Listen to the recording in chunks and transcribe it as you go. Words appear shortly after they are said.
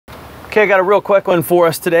Okay, I got a real quick one for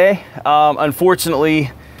us today.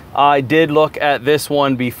 Unfortunately, I did look at this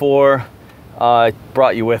one before I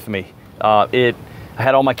brought you with me. I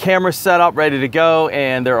had all my cameras set up, ready to go,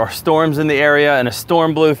 and there are storms in the area, and a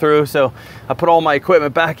storm blew through, so I put all my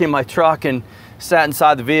equipment back in my truck and sat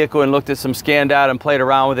inside the vehicle and looked at some scan data and played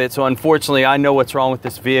around with it. So unfortunately, I know what's wrong with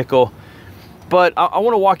this vehicle. But I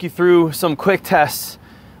want to walk you through some quick tests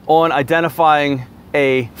on identifying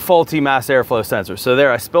a faulty mass airflow sensor. So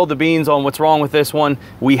there, I spilled the beans on what's wrong with this one.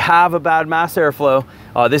 We have a bad mass airflow.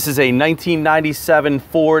 This is a 1997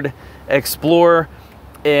 Ford Explorer,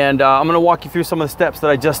 and I'm going to walk you through some of the steps that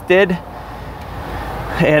I just did.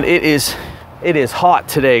 And it is hot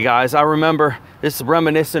today, guys. I remember this is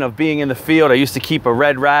reminiscent of being in the field. I used to keep a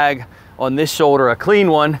red rag on this shoulder, a clean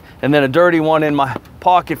one, and then a dirty one in my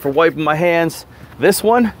pocket for wiping my hands. This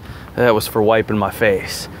one, that was for wiping my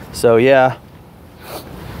face. So yeah,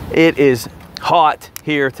 it is hot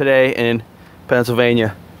here today in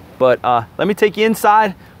Pennsylvania. But let me take you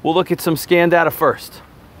inside. We'll look at some scan data first.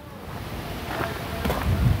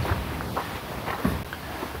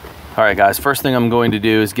 All right, guys, first thing I'm going to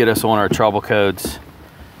do is get us on our trouble codes.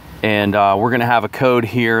 And we're gonna have a code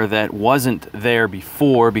here that wasn't there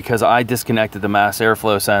before because I disconnected the mass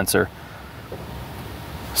airflow sensor.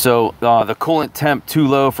 So the coolant temp too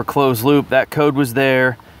low for closed loop, that code was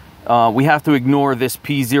there. We have to ignore this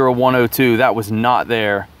P0172, that was not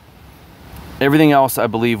there. Everything else I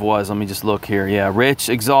believe was. Let me just look here. Yeah, rich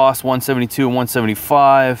exhaust 172 and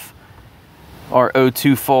 175. Our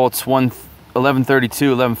O2 faults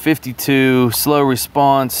 1132, 1152, slow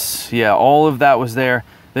response. Yeah, all of that was there.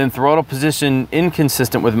 Then throttle position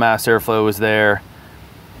inconsistent with mass airflow was there,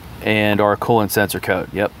 and our coolant sensor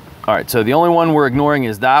code. Yep. All right, so the only one we're ignoring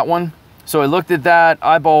is that one. So I looked at that,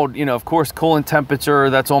 eyeballed, you know, of course, coolant temperature,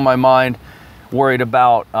 that's on my mind. Worried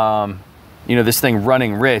about, you know, this thing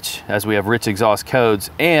running rich, as we have rich exhaust codes.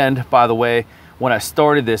 And by the way, when I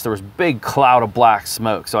started this, there was a big cloud of black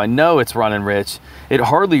smoke. So I know it's running rich. It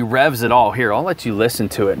hardly revs at all. Here, I'll let you listen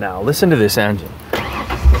to it now. Listen to this engine.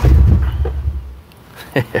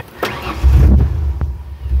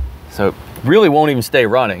 So it really won't even stay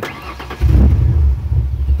running.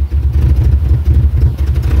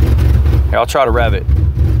 Here, I'll try to rev it.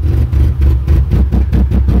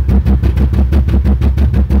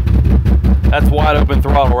 That's wide open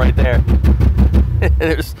throttle right there.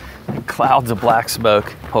 There's clouds of black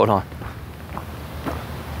smoke. Hold on.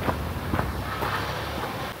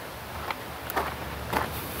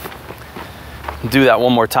 Do that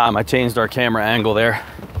one more time. I changed our camera angle there.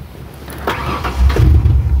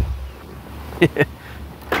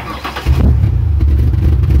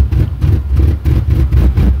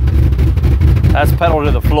 That's pedal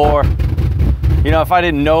to the floor. You know, if I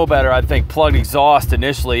didn't know better, I'd think plugged exhaust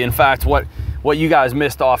initially. In fact, what you guys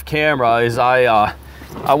missed off camera is I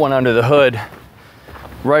went under the hood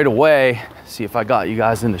right away. See if I got you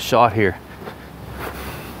guys in the shot here.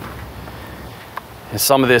 And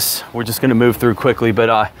some of this we're just going to move through quickly,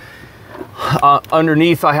 but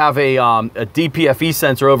underneath I have a DPFE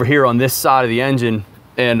sensor over here on this side of the engine,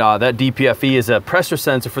 and that DPFE is a pressure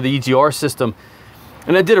sensor for the EGR system.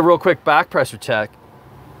 And I did a real quick back pressure check,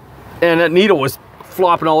 and that needle was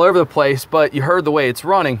flopping all over the place, but you heard the way it's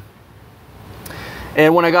running.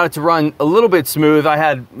 And when I got it to run a little bit smooth, I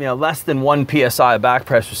had, you know, less than 1 PSI of back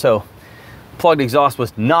pressure, so plugged exhaust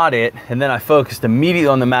was not it. And then I focused immediately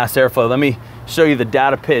on the mass airflow. Let me show you the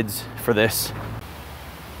data PIDs for this.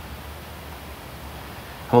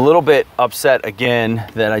 I'm a little bit upset again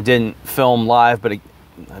that I didn't film live, but I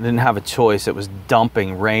didn't have a choice. It was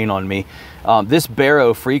dumping rain on me. This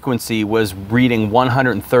baro frequency was reading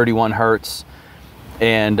 131 hertz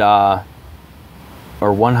and or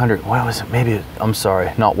 100, what was it? Maybe, I'm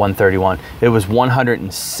sorry, not 131. It was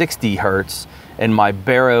 160 hertz, and my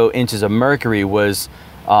baro inches of mercury was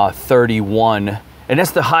 31. And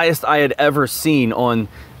that's the highest I had ever seen on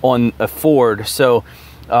a Ford. So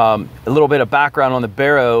a little bit of background on the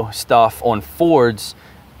baro stuff on Fords.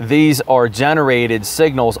 These are generated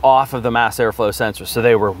signals off of the mass airflow sensor. So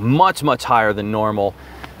they were much, much higher than normal.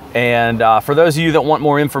 And for those of you that want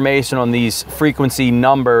more information on these frequency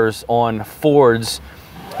numbers on Fords,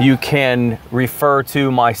 you can refer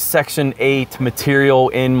to my Section 8 material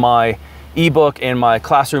in my ebook and my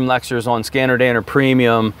classroom lectures on ScannerDanner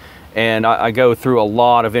Premium. And I go through a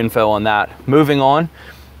lot of info on that. Moving on,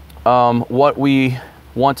 what we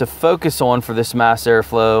want to focus on for this mass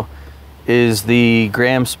airflow is the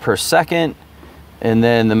grams per second and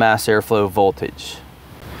then the mass airflow voltage.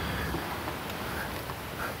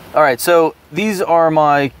 All right, so these are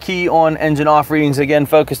my key on engine off readings, again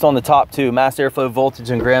focused on the top two, mass airflow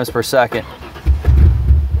voltage and grams per second.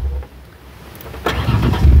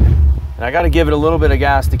 And I got to give it a little bit of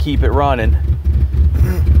gas to keep it running.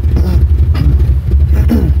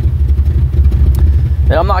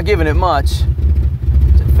 And I'm not giving it much.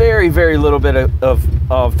 It's a very, very little bit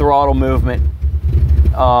of throttle movement.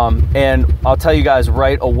 And I'll tell you guys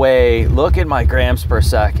right away, look at my grams per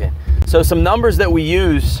second. So some numbers that we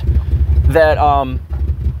use that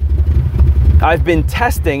I've been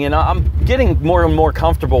testing, and I'm getting more and more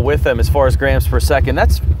comfortable with them as far as grams per second.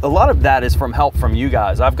 A lot of that is from help from you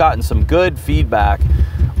guys. I've gotten some good feedback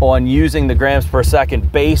on using the grams per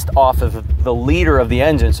second based off of the liter of the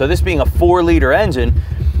engine. So this being a 4-liter engine,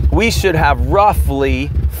 we should have roughly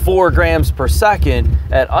 4 grams per second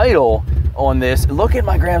at idle on this. Look at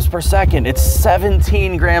my grams per second. It's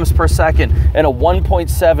 17 grams per second and a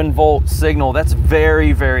 1.7 volt signal. That's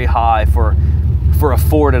very, very high for a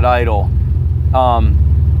Ford at idle.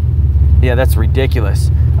 Yeah, that's ridiculous.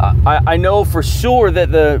 I know for sure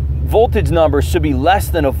that the voltage number should be less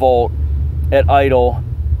than a volt at idle.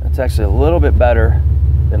 It's actually a little bit better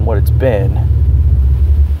than what it's been.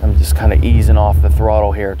 I'm just kind of easing off the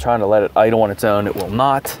throttle here, trying to let it idle on its own. It will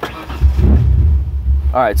not.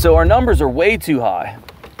 All right, so our numbers are way too high.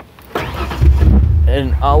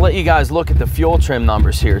 And I'll let you guys look at the fuel trim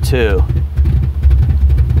numbers here too,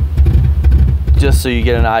 just so you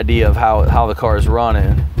get an idea of how the car is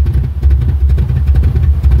running.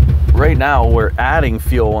 Right now, we're adding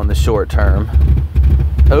fuel on the short term.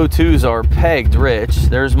 O2s are pegged rich.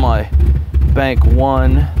 There's my bank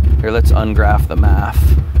 1. Here, let's ungraph the MAF.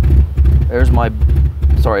 There's my,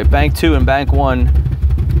 sorry, bank 2 and bank 1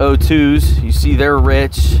 O2s. You see they're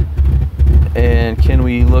rich. And can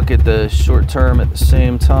we look at the short term at the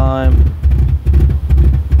same time?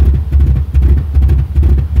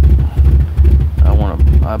 I want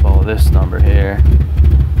to eyeball this number here.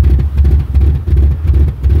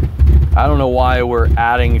 I don't know why we're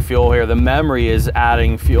adding fuel here. The memory is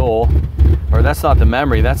adding fuel, or that's not the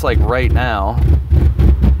memory, that's like right now.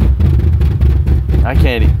 I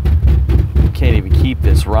can't even keep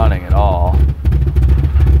this running at all.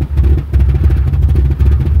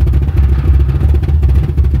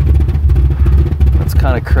 That's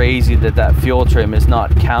kind of crazy that fuel trim is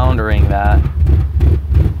not countering that.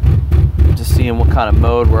 Just seeing what kind of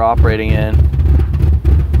mode we're operating in.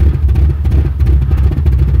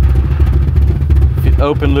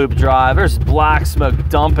 Open loop drive, there's black smoke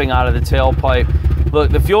dumping out of the tailpipe. Look,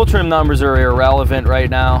 the fuel trim numbers are irrelevant right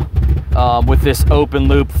now with this open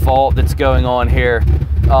loop fault that's going on here.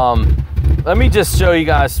 Let me just show you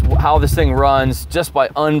guys how this thing runs just by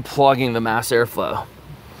unplugging the mass airflow.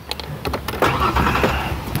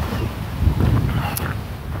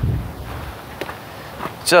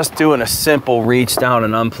 Just doing a simple reach down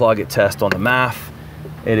and unplug it test on the MAF.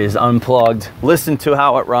 It is unplugged. Listen to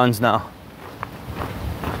how it runs now.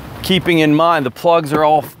 Keeping in mind the plugs are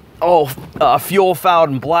all fuel fouled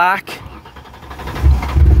and black.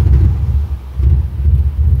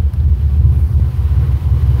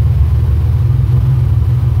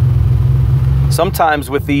 Sometimes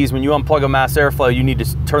with these, when you unplug a mass airflow, you need to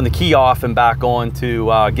turn the key off and back on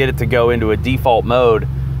to get it to go into a default mode.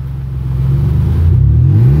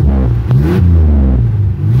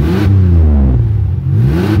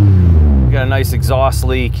 Got a nice exhaust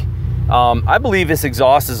leak. I believe this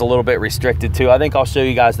exhaust is a little bit restricted too. I think I'll show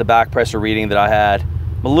you guys the back pressure reading that I had.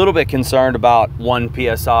 I'm a little bit concerned about 1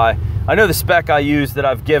 PSI. I know the spec I use that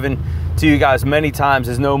I've given to you guys many times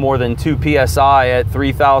is no more than 2 PSI at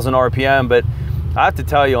 3,000 RPM, but I have to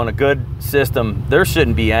tell you, on a good system, there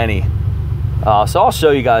shouldn't be any. So I'll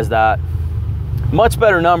show you guys that. Much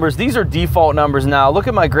better numbers. These are default numbers now. Look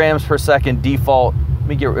at my grams per second default. Let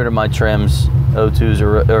me get rid of my trims. O2s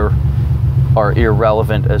are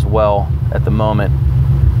irrelevant as well at the moment.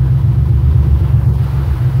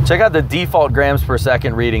 Check out the default grams per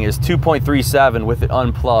second reading is 2.37 with it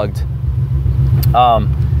unplugged. I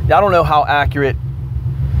don't know how accurate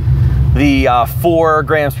the 4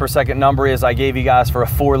 grams per second number is I gave you guys for a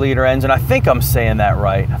 4-liter engine. I think I'm saying that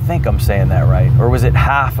right. Or was it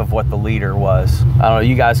half of what the liter was? I don't know,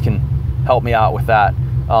 you guys can help me out with that.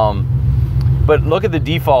 But look at the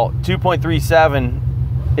default, 2.37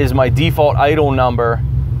 is my default idle number,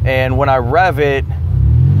 and when I rev it,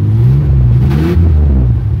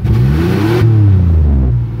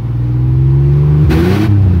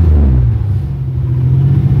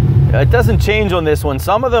 it doesn't change on this one.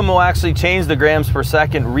 Some of them will actually change the grams per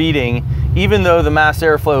second reading, even though the mass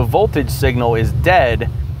airflow voltage signal is dead.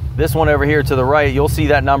 This one over here to the right, you'll see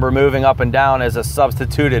that number moving up and down as a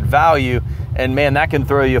substituted value, and man, that can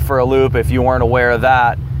throw you for a loop if you weren't aware of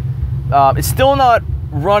that. It's still not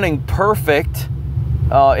running perfect.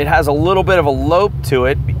 It has a little bit of a lope to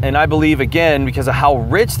it, and I believe, again, because of how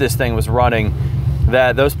rich this thing was running,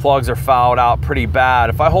 that those plugs are fouled out pretty bad.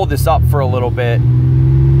 If I hold this up for a little bit,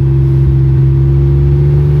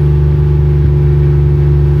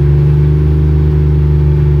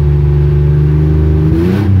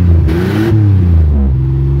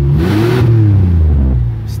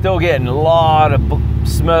 still getting a lot of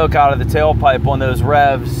smoke out of the tailpipe on those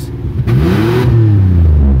revs.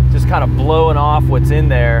 Just kind of blowing off what's in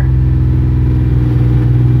there.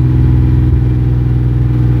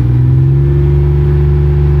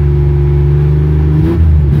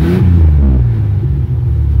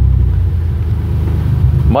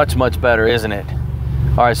 Much better, isn't it?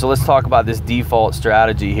 All right, so let's talk about this default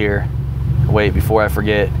strategy here. Wait, before I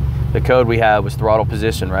forget, the code we had was throttle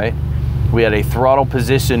position, right? We had a throttle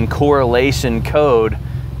position correlation code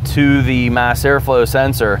to the mass airflow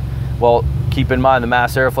sensor. Well, keep in mind the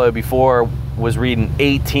mass airflow before was reading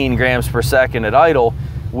 18 grams per second at idle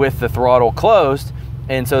with the throttle closed,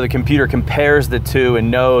 and so the computer compares the two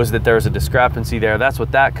and knows that there's a discrepancy there. That's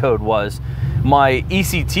what that code was. My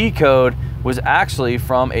ECT code was actually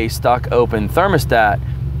from a stuck open thermostat.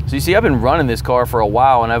 So you see, I've been running this car for a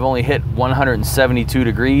while and I've only hit 172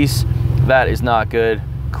 degrees. That is not good.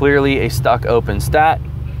 Clearly a stuck open stat.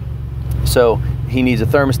 So he needs a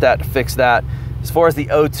thermostat to fix that. As far as the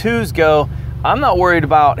O2s go, I'm not worried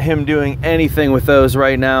about him doing anything with those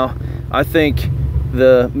right now. I think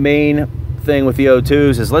the main thing with the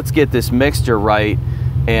O2s is let's get this mixture right,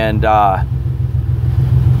 and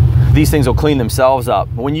these things will clean themselves up.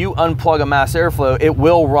 When you unplug a mass airflow, it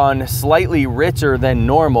will run slightly richer than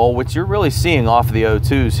normal, which you're really seeing off of the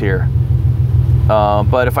O2s here.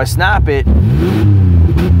 But if I snap it,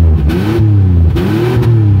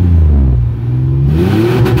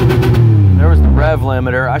 there was the rev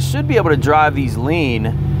limiter. I should be able to drive these lean.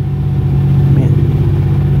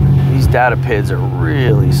 Man, these data PIDs are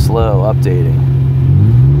really slow updating.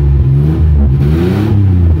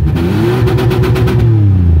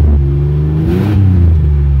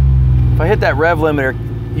 If I hit that rev limiter,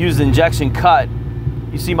 use the injection cut,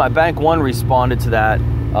 you see my bank 1 responded to that.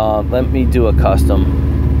 Let me do a custom.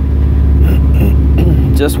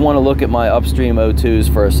 Just want to look at my upstream O2s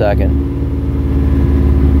for a second.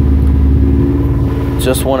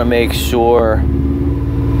 Just want to make sure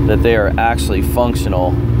that they are actually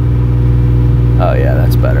functional. Oh yeah,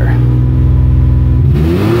 that's better.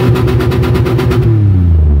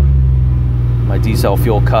 My diesel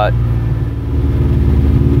fuel cut.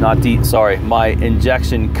 Sorry, my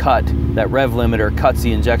injection cut. That rev limiter cuts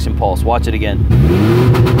the injection pulse. Watch it again.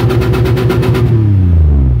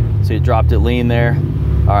 See, it dropped it lean there.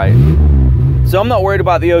 All right. So I'm not worried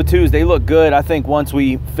about the O2s. They look good. I think once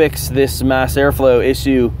we fix this mass airflow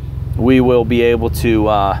issue, we will be able to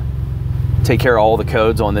take care of all the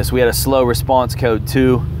codes on this. We had a slow response code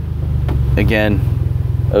too. Again,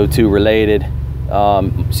 O2 related.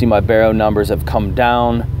 See, my baro numbers have come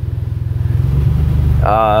down.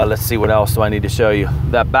 Let's see, what else do I need to show you?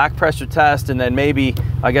 That back pressure test, and then maybe,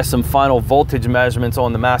 I guess, some final voltage measurements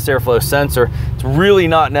on the mass airflow sensor. It's really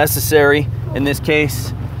not necessary in this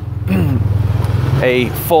case. A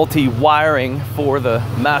faulty wiring for the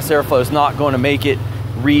mass airflow is not going to make it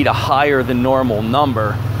read a higher than normal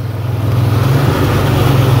number.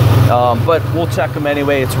 But we'll check them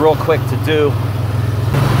anyway. It's real quick to do.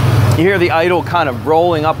 You hear the idle kind of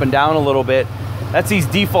rolling up and down a little bit. That's these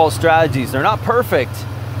default strategies. They're not perfect,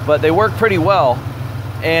 but they work pretty well.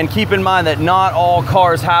 And keep in mind that not all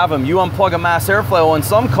cars have them. You unplug a mass airflow on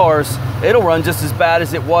some cars, it'll run just as bad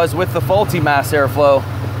as it was with the faulty mass airflow.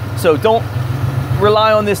 So don't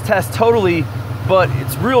rely on this test totally, but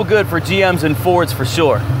it's real good for GMs and Fords for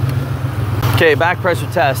sure. Okay, back pressure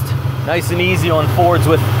test. Nice and easy on Fords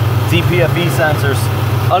with DPFE sensors.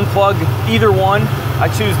 Unplug either one. I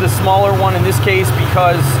choose the smaller one in this case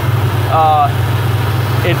because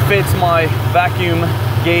it fits my vacuum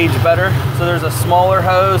gauge better. So there's a smaller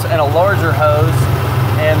hose and a larger hose,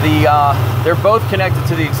 and they're both connected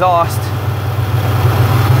to the exhaust.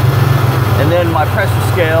 And then my pressure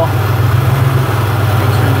scale,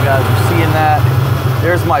 make sure you guys are seeing that.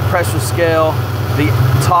 There's my pressure scale, the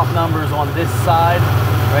top numbers on this side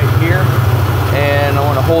right here. And I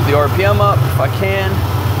want to hold the RPM up if I can.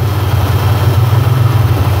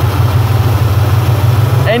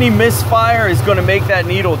 Any misfire is going to make that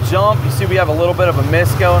needle jump. You see we have a little bit of a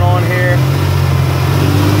miss going on here.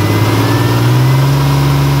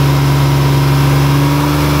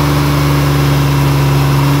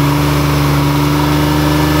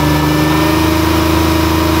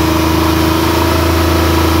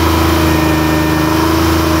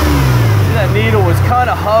 See, that needle was kind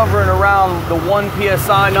of hovering around the 1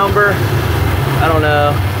 PSI number. I don't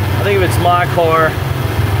know. I think if it's my car,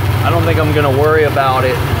 I don't think I'm gonna worry about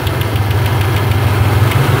it.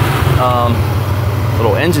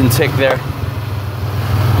 Little engine tick there.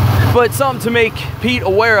 But something to make Pete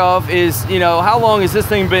aware of is, you know, how long has this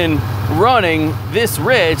thing been running this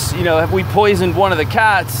rich? You know, have we poisoned one of the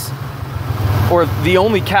cats, or the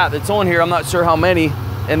only cat that's on here? I'm not sure how many.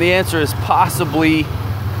 And the answer is possibly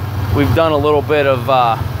we've done a little bit of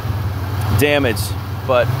damage.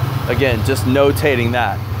 But again, just notating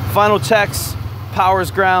that. Final checks, powers,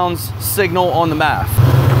 grounds, signal on the MAF.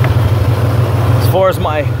 As far as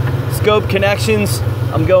my scope connections,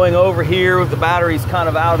 I'm going over here with the batteries kind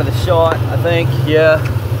of out of the shot, I think. Yeah,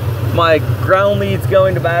 my ground lead's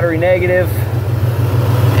going to battery negative,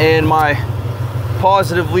 and my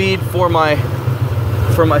positive lead for my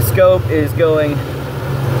scope is going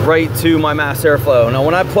right to my mass airflow. Now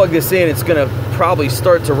when I plug this in, it's gonna probably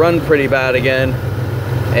start to run pretty bad again,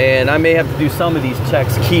 and I may have to do some of these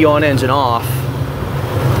checks, key on, engine off.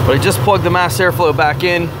 But I just plugged the mass airflow back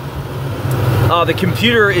in. The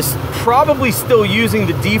computer is probably still using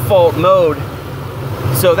the default mode,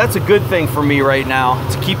 so that's a good thing for me right now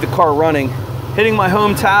to keep the car running. Hitting my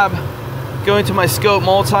home tab, going to my scope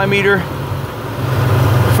multimeter.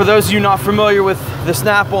 For those of you not familiar with the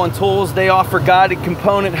Snap-on tools, they offer guided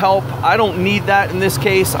component help. I don't need that in this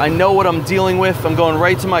case. I know what I'm dealing with. I'm going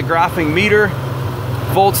right to my graphing meter,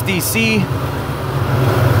 volts DC.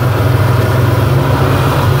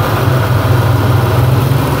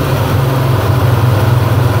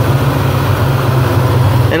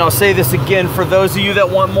 And I'll say this again, for those of you that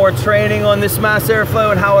want more training on this mass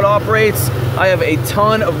airflow and how it operates, I have a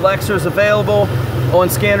ton of lectures available on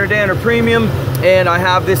ScannerDanner Premium, and I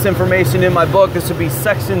have this information in my book. This would be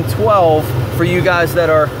section 12 for you guys that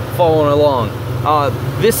are following along.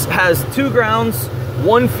 This has 2 grounds,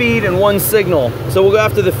 1 feed, and 1 signal. So we'll go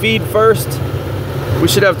after the feed first. We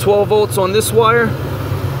should have 12 volts on this wire.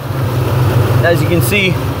 As you can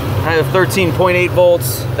see, I have 13.8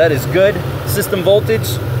 volts. That is good. System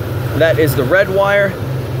voltage, that is the red wire.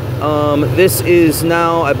 This is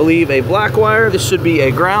now, I believe, a black wire. This should be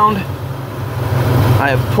a ground. I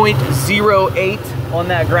have 0.08 on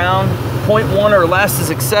that ground. 0.1 or less is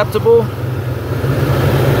acceptable.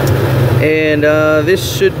 And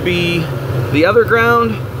this should be the other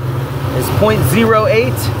ground, is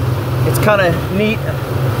 0.08. It's kind of neat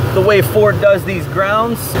the way Ford does these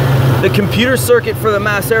grounds. The computer circuit for the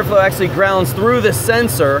mass airflow actually grounds through the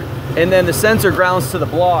sensor, and then the sensor grounds to the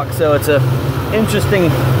block. So it's an interesting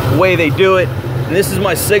way they do it. And this is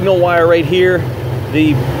my signal wire right here,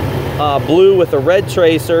 the blue with a red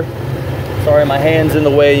tracer. Sorry, my hand's in the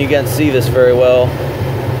way, you can't see this very well.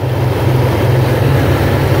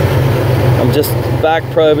 I'm just back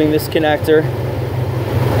probing this connector.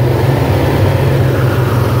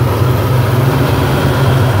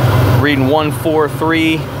 Reading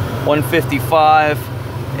 143, 155,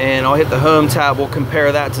 and I'll hit the home tab. We'll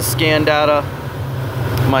compare that to scan data.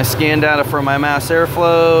 My scan data for my mass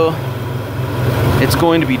airflow. It's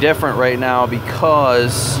going to be different right now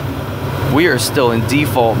because we are still in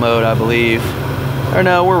default mode, I believe. Or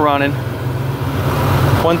no, we're running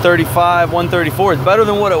 135, 134. It's better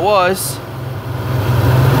than what it was.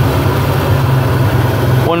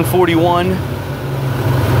 141.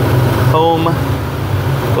 Home.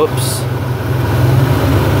 Oops.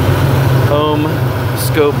 Home.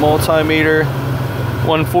 Scope multimeter.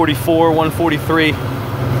 144, 143.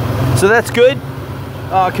 So that's good.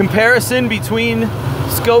 Comparison between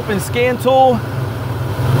scope and scan tool.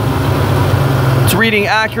 It's reading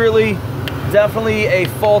accurately. Definitely a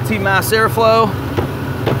faulty mass airflow.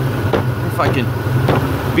 If I can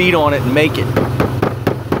beat on it and make it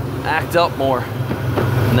act up more.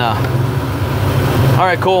 No. All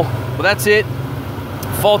right, cool. Well, that's it.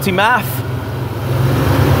 Faulty MAF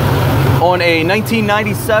on a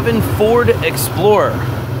 1997 Ford Explorer.